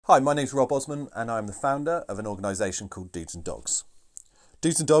Hi, my name's Rob Osman and I'm the founder of an organisation called Dudes and Dogs.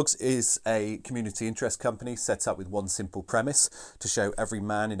 Dudes and Dogs is a community interest company set up with one simple premise: to show every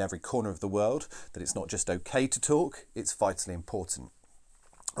man in every corner of the world that it's not just okay to talk, it's vitally important.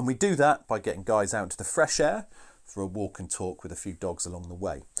 And we do that by getting guys out into the fresh air for a walk and talk with a few dogs along the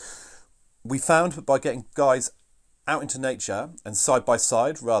way. We found that by getting guys out into nature and side by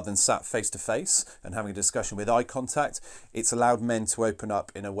side rather than sat face to face and having a discussion with eye contact, it's allowed men to open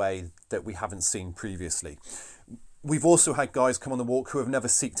up in a way that we haven't seen previously. We've also had guys come on the walk who have never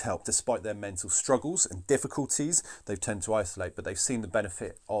sought help despite their mental struggles and difficulties. They've tended to isolate, but they've seen the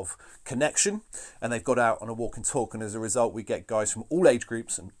benefit of connection and they've got out on a walk and talk, and as a result we get guys from all age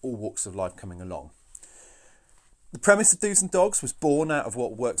groups and all walks of life coming along. The premise of Dudes and Dogs was born out of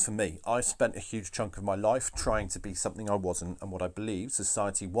what worked for me. I spent a huge chunk of my life trying to be something I wasn't, and what I believed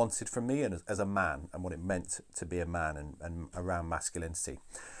society wanted from me and as a man, and what it meant to be a man and around masculinity.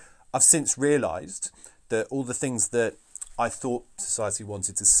 I've since realised that all the things that I thought society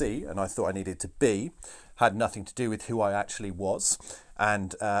wanted to see and I thought I needed to be had nothing to do with who I actually was,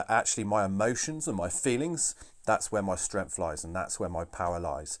 and actually my emotions and my feelings, that's where my strength lies and that's where my power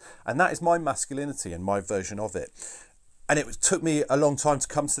lies. And that is my masculinity and my version of it. And it took me a long time to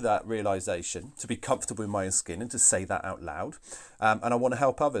come to that realisation, to be comfortable in my own skin and to say that out loud. And I want to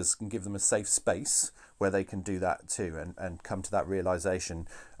help others and give them a safe space where they can do that too, and come to that realisation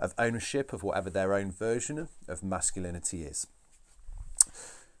of ownership of whatever their own version of masculinity is.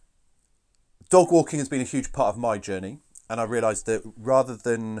 Dog walking has been a huge part of my journey. And I realised that rather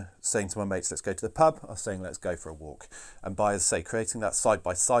than saying to my mates, let's go to the pub, I was saying, let's go for a walk. And by, as I say, creating that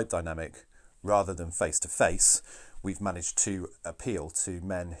side-by-side dynamic rather than face-to-face, we've managed to appeal to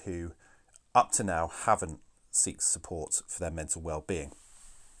men who up to now haven't sought support for their mental well-being.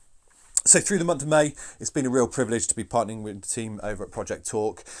 So through the month of May, it's been a real privilege to be partnering with the team over at Project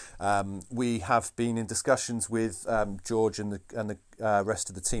Talk. We have been in discussions with George and the rest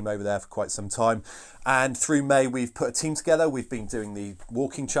of the team over there for quite some time. And through May, we've put a team together. We've been doing the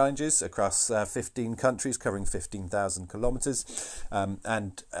walking challenges across 15 countries, covering 15,000 kilometres.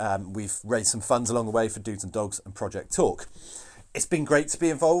 And we've raised some funds along the way for Dudes and Dogs and Project Talk. It's been great to be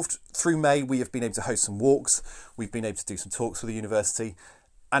involved. Through May, we have been able to host some walks. We've been able to do some talks with the university.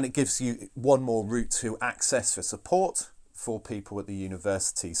 And it gives you one more route to access for support for people at the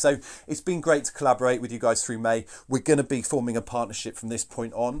university. So it's been great to collaborate with you guys through May. We're going to be forming a partnership from this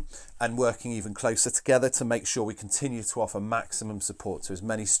point on and working even closer together to make sure we continue to offer maximum support to as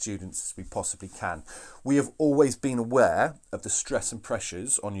many students as we possibly can. We have always been aware of the stress and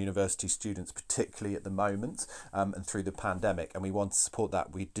pressures on university students, particularly at the moment and through the pandemic, and we want to support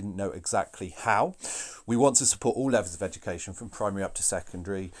that. We didn't know exactly how. We want to support all levels of education from primary up to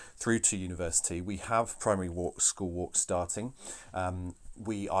secondary through to university. We have primary school walks starting.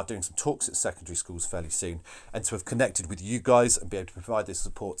 We are doing some talks at secondary schools fairly soon, and to have connected with you guys and be able to provide this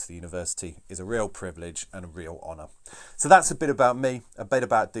support to the university is a real privilege and a real honour. So that's a bit about me, a bit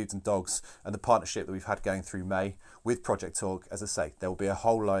about Dudes and Dogs and the partnership that we've had going through May with Project Talk. As I say, there will be a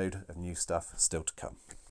whole load of new stuff still to come.